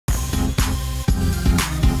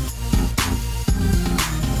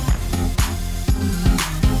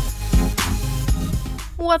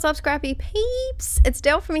What's up, Scrappy peeps? It's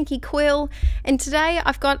Del from Inkie Quill, and today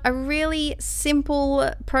I've got a really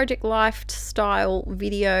simple Project Life style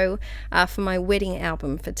video for my wedding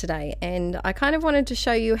album for today. And I kind of wanted to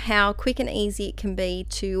show you how quick and easy it can be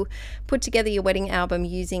to put together your wedding album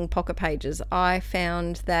using pocket pages. I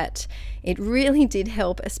found that it really did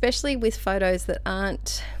help, especially with photos that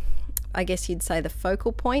aren't, I guess you'd say, the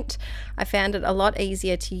focal point. I found it a lot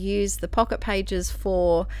easier to use the pocket pages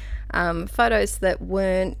for photos that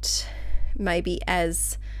weren't maybe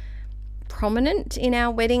as prominent in our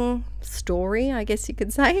wedding story, I guess you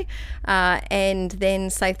could say, and then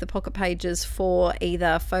save the pocket pages for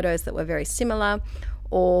either photos that were very similar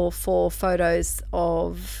or for photos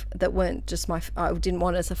of that weren't just I didn't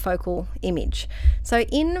want as a focal image. So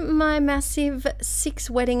in my massive 6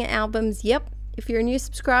 wedding albums, yep, if you're a new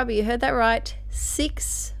subscriber, you heard that right,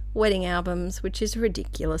 6 wedding albums, which is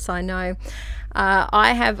ridiculous, I know.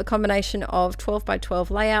 I have a combination of 12 by 12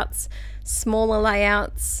 layouts, smaller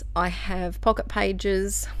layouts. I have pocket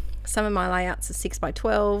pages. Some of my layouts are 6 by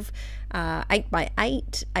 12, 8 by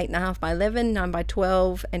 8, 8.5 by 11, 9 by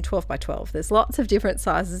 12, and 12 by 12. There's lots of different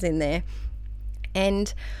sizes in there.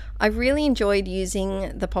 And I really enjoyed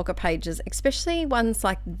using the pocket pages, especially ones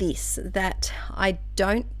like this that I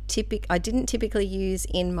didn't typically use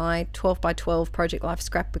in my 12 by 12 Project Life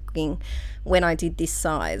scrapbooking when I did this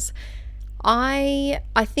size. I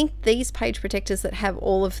think these page protectors that have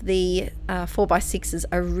all of the 4x6s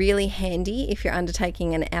are really handy if you're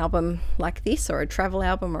undertaking an album like this, or a travel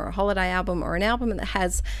album, or a holiday album, or an album that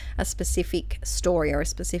has a specific story or a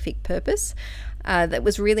specific purpose. That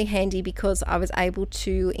was really handy because I was able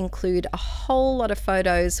to include a whole lot of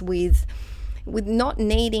photos with not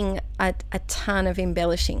needing a ton of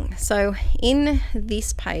embellishing. So in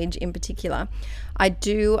this page in particular, I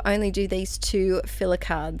do only do these 2 filler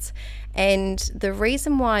cards, and the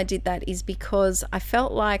reason why I did that is because I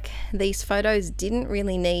felt like these photos didn't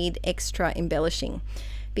really need extra embellishing.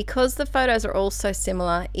 Because the photos are all so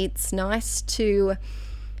similar, it's nice to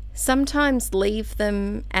sometimes leave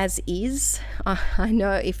them as is. I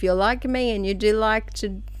know if you're like me and you do like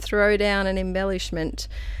to throw down an embellishment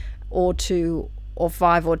or 2 or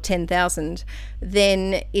 5 or 10,000,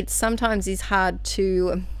 then it sometimes is hard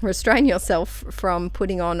to restrain yourself from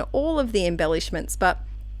putting on all of the embellishments. But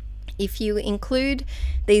if you include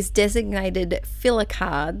these designated filler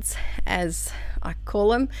cards, as I call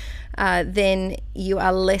them, then you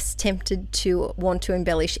are less tempted to want to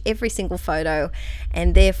embellish every single photo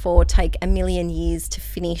and therefore take a million years to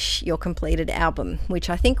finish your completed album, which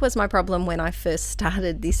I think was my problem when I first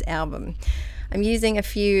started this album. I'm using a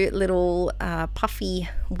few little puffy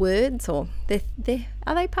words, or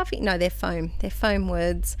are they puffy? No, they're foam. They're foam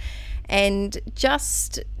words. And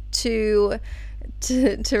just to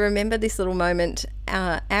remember this little moment,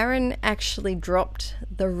 Aaron actually dropped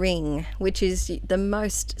the ring, which is the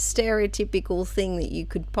most stereotypical thing that you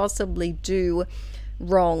could possibly do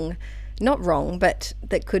wrong. Not wrong, but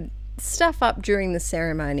that could stuff up during the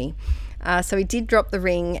ceremony. So he did drop the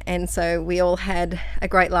ring, and so we all had a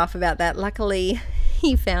great laugh about that. Luckily,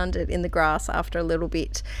 he found it in the grass after a little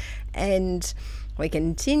bit, and we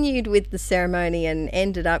continued with the ceremony and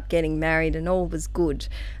ended up getting married, and all was good.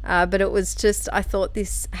 But it was just, I thought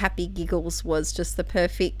this Happy Giggles was just the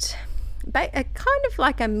perfect, kind of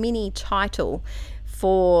like a mini title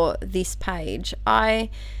for this page.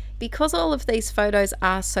 Because all of these photos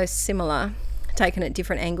are so similar, taken at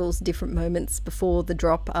different angles, different moments before the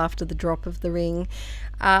drop, after the drop of the ring,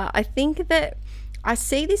 I think that I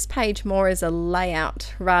see this page more as a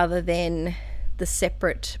layout rather than the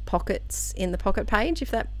separate pockets in the pocket page, if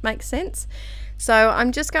that makes sense. So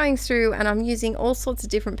I'm just going through and I'm using all sorts of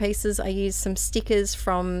different pieces. I use some stickers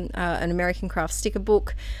from an American craft sticker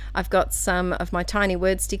book. I've got some of my tiny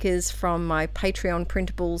word stickers from my Patreon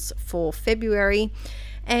printables for February,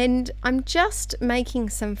 and I'm just making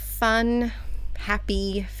some fun,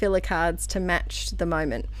 happy filler cards to match the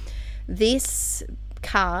moment. This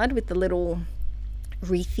card with the little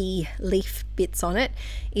wreathy leaf bits on it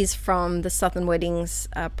is from the Southern Weddings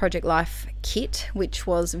Project Life kit, which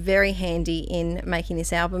was very handy in making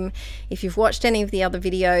this album. If you've watched any of the other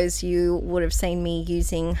videos, you would have seen me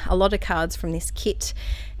using a lot of cards from this kit.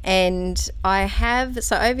 And I have,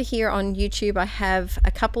 so over here on YouTube, I have a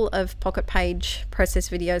couple of pocket page process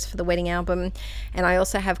videos for the wedding album, and I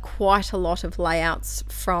also have quite a lot of layouts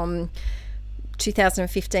from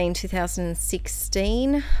 2015,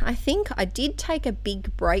 2016, I think. I did take a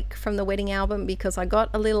big break from the wedding album because I got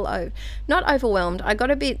a little, not overwhelmed, I got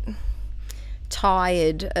a bit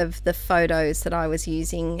tired of the photos that I was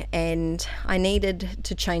using and I needed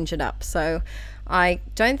to change it up. So I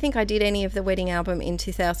don't think I did any of the wedding album in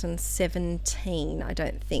 2017, I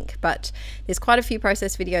don't think, but there's quite a few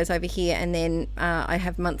process videos over here, and then I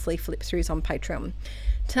have monthly flip throughs on Patreon.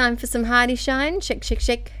 Time for some Heidi Shine. Shake, shake,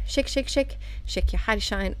 shake, shake, shake, shake, shake your Heidi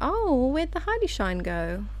Shine. Oh, where'd the Heidi Shine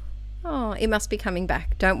go? Oh, it must be coming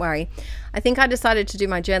back. Don't worry. I think I decided to do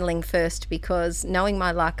my journaling first because knowing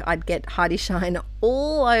my luck, I'd get Heidi Shine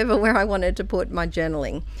all over where I wanted to put my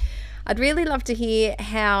journaling. I'd really love to hear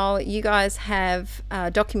how you guys have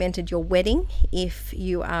documented your wedding if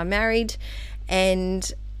you are married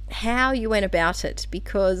and how you went about it,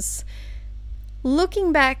 because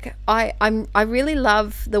looking back, I really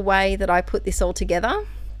love the way that I put this all together,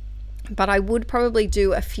 but I would probably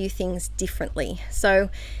do a few things differently. So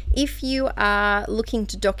if you are looking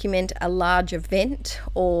to document a large event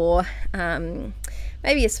or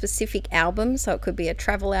maybe a specific album, so it could be a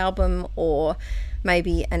travel album or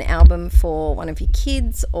maybe an album for one of your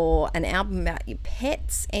kids or an album about your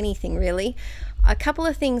pets, anything really. A couple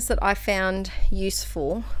of things that I found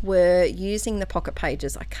useful were using the pocket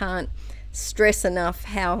pages. I can't stress enough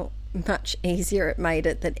how much easier it made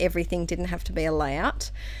it that everything didn't have to be a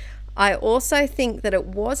layout. I also think that it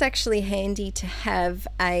was actually handy to have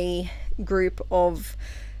a group of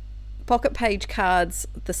pocket page cards,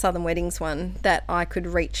 the Southern Weddings one, that I could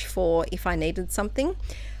reach for if I needed something.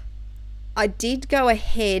 I did go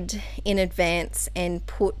ahead in advance and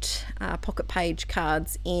put pocket page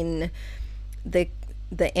cards in the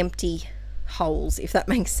empty holes, if that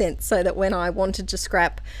makes sense, so that when I wanted to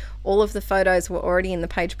scrap, all of the photos were already in the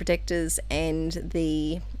page protectors and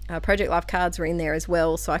the Project Life cards were in there as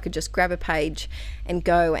well, so I could just grab a page and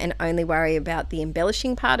go and only worry about the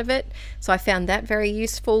embellishing part of it. So I found that very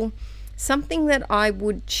useful. Something that I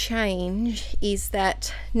would change is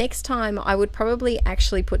that next time I would probably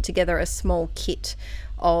actually put together a small kit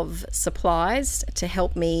of supplies to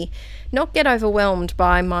help me not get overwhelmed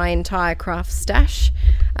by my entire craft stash.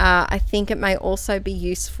 I think it may also be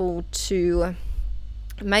useful to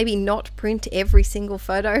maybe not print every single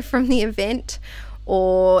photo from the event,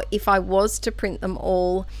 or if I was to print them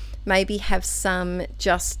all, maybe have some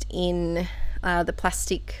just in the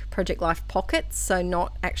plastic Project Life pockets, so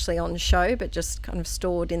not actually on show but just kind of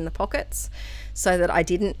stored in the pockets, so that I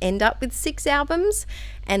didn't end up with 6 albums.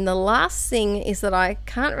 And the last thing is that I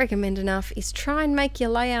can't recommend enough is try and make your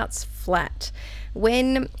layouts flat.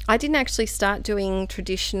 When I didn't actually start doing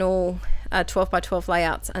traditional 12 by 12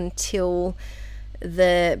 layouts until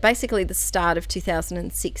basically the start of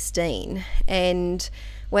 2016, and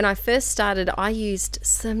when I first started, I used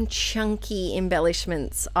some chunky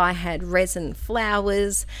embellishments. I had resin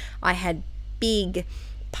flowers, I had big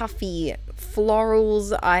puffy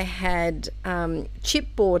florals, I had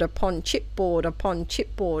chipboard upon chipboard upon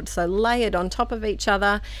chipboard, so layered on top of each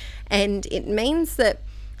other. And it means that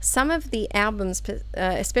some of the albums,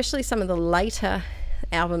 especially some of the later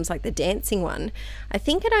albums like the dancing one, I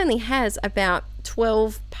think it only has about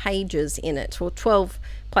 12 pages in it, or 12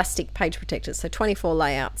 plastic page protectors, so 24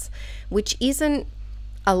 layouts, which isn't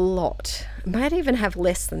a lot. It might even have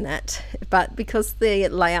less than that, but because the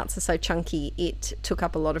layouts are so chunky, it took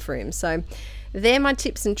up a lot of room. So they're my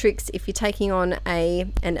tips and tricks if you're taking on a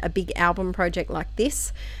big album project like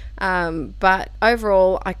this. But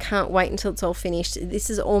overall, I can't wait until it's all finished. This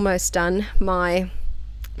is almost done. My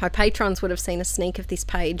patrons would have seen a sneak of this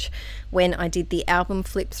page when I did the album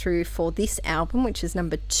flip through for this album, which is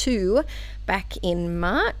number 2, back in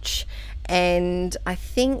March. And I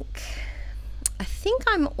think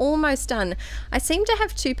I'm almost done. I seem to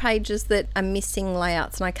have 2 pages that are missing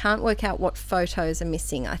layouts, and I can't work out what photos are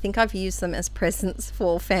missing. I think I've used them as presents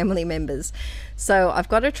for family members. So I've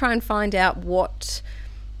got to try and find out what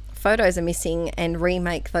photos are missing and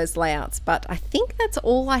remake those layouts. But I think that's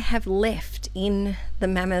all I have left in the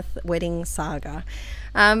Mammoth Wedding Saga.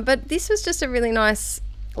 But this was just a really nice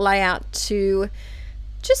layout to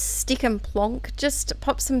just stick and plonk, just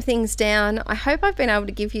pop some things down. I hope I've been able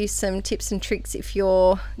to give you some tips and tricks if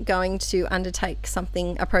you're going to undertake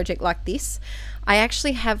a project like this. I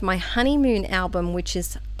actually have my honeymoon album, which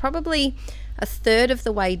is probably a third of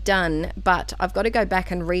the way done, but I've got to go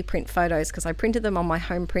back and reprint photos because I printed them on my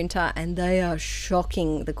home printer and they are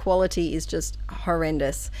shocking. The quality is just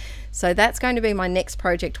horrendous. So that's going to be my next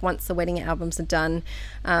project once the wedding albums are done,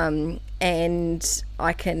 and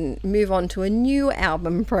I can move on to a new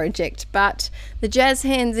album project. But the jazz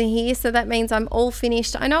hands are here, so that means I'm all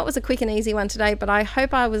finished. I know it was a quick and easy one today, but I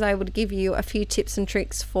hope I was able to give you a few tips and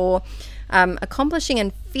tricks for accomplishing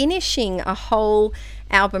and finishing a whole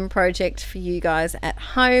album project for you guys at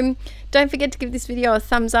home. Don't forget to give this video a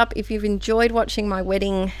thumbs up if you've enjoyed watching my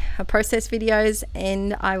wedding process videos,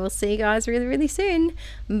 and I will see you guys really, really soon.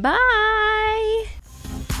 Bye.